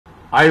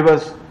I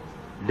was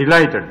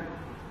delighted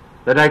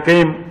that I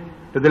came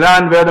to the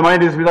land where the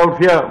mind is without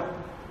fear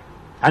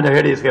and the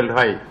head is held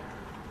high.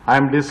 I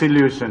am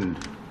disillusioned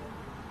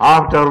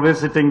after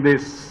visiting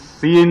these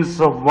scenes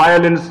of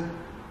violence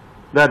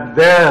that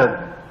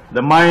there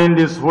the mind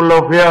is full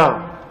of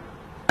fear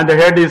and the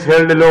head is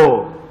held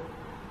low.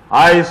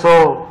 I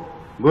saw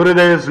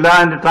Gurudev's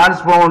land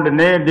transformed,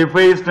 nay,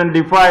 defaced and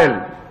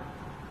defiled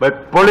by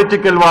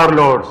political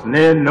warlords.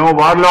 Nay, no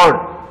warlord,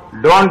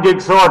 Don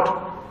Quixote,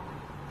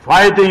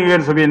 fighting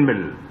against a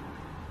windmill.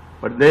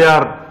 But they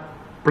are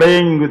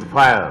playing with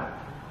fire.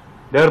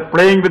 They are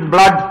playing with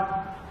blood.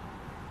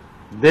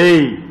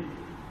 They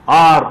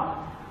are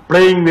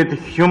playing with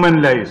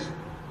human lives.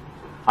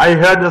 I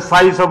heard the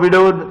sighs of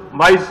widowed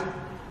wives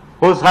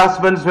whose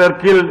husbands were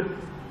killed.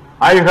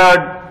 I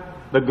heard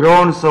the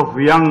groans of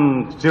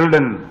young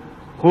children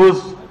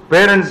whose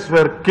parents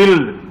were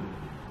killed.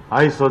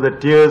 I saw the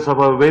tears of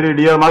our very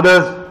dear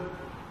mothers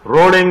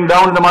rolling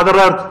down the Mother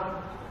Earth.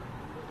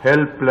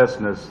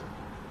 Helplessness,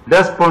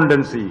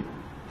 despondency,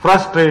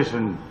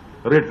 frustration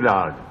writ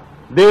large.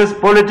 This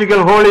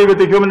political holy with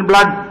the human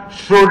blood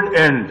should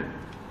end.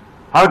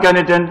 How can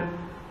it end?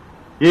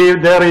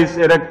 If there is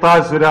a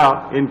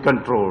Raktasura in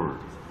control.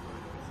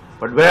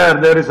 But where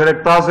there is a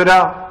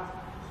Raktasura,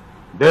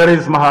 there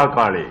is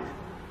Mahakali.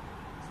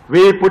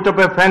 We put up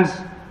a fence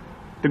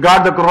to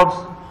guard the crops.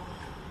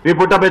 We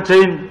put up a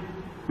chain.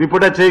 We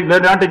put a chain,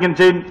 not taking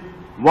chain.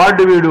 What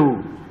do we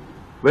do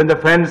when the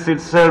fence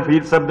itself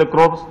eats up the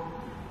crops?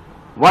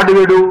 What do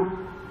we do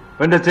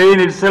when the chain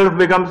itself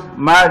becomes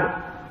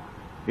mad?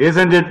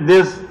 Isn't it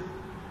this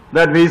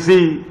that we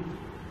see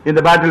in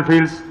the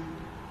battlefields,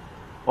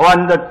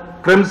 on the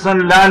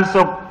crimson lands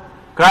of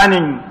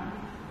Canning,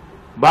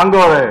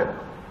 Bangore,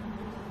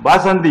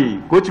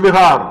 Basanti, Kuch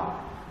Bihar,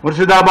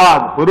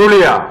 Murshidabad,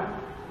 Purulia?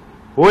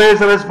 Who is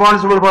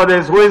responsible for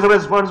this? Who is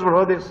responsible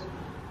for this?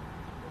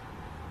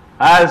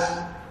 As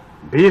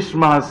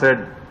Bhishma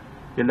said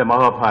in the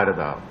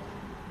Mahabharata,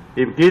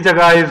 if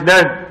Kichaka is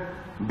dead,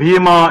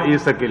 Bhima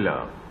is the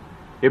killer.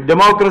 If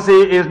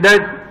democracy is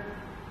dead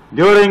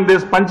during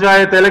these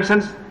Panchayat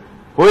elections,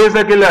 who is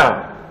the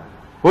killer?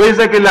 Who is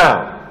the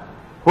killer?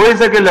 Who is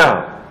the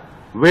killer?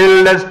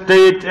 Will the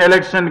State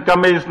Election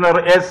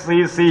Commissioner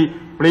SEC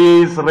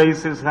please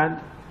raise his hand?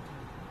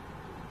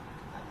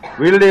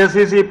 Will the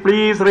SEC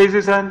please raise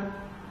his hand?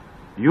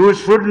 You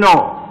should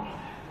know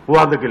who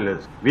are the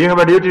killers. We have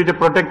a duty to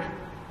protect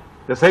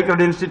the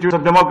sacred institutes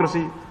of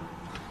democracy.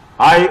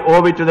 I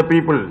owe it to the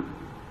people,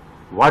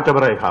 whatever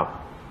I have.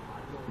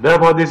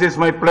 Therefore, this is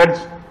my pledge,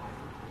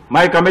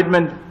 my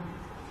commitment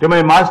to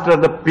my master,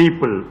 the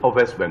people of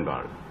West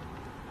Bengal.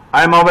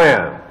 I am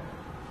aware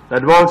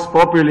that Vox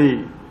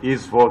Populi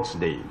is Vox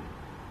Dei.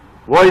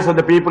 Voice of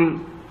the people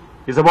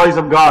is the voice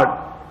of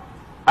God.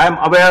 I am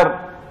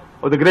aware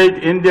of the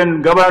great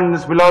Indian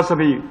governance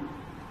philosophy,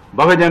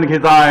 Bhajajan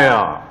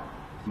Hitaya,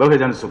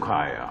 Bhajajan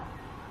Sukhaya.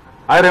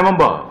 I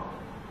remember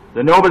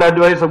the noble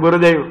advice of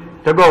Gurudev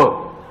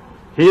Tagore.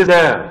 He is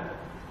there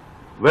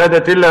where the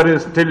tiller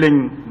is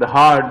tilling the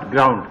hard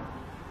ground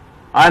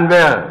and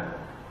where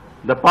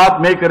the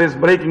path maker is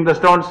breaking the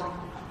stones.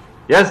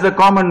 Yes, the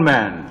common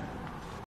man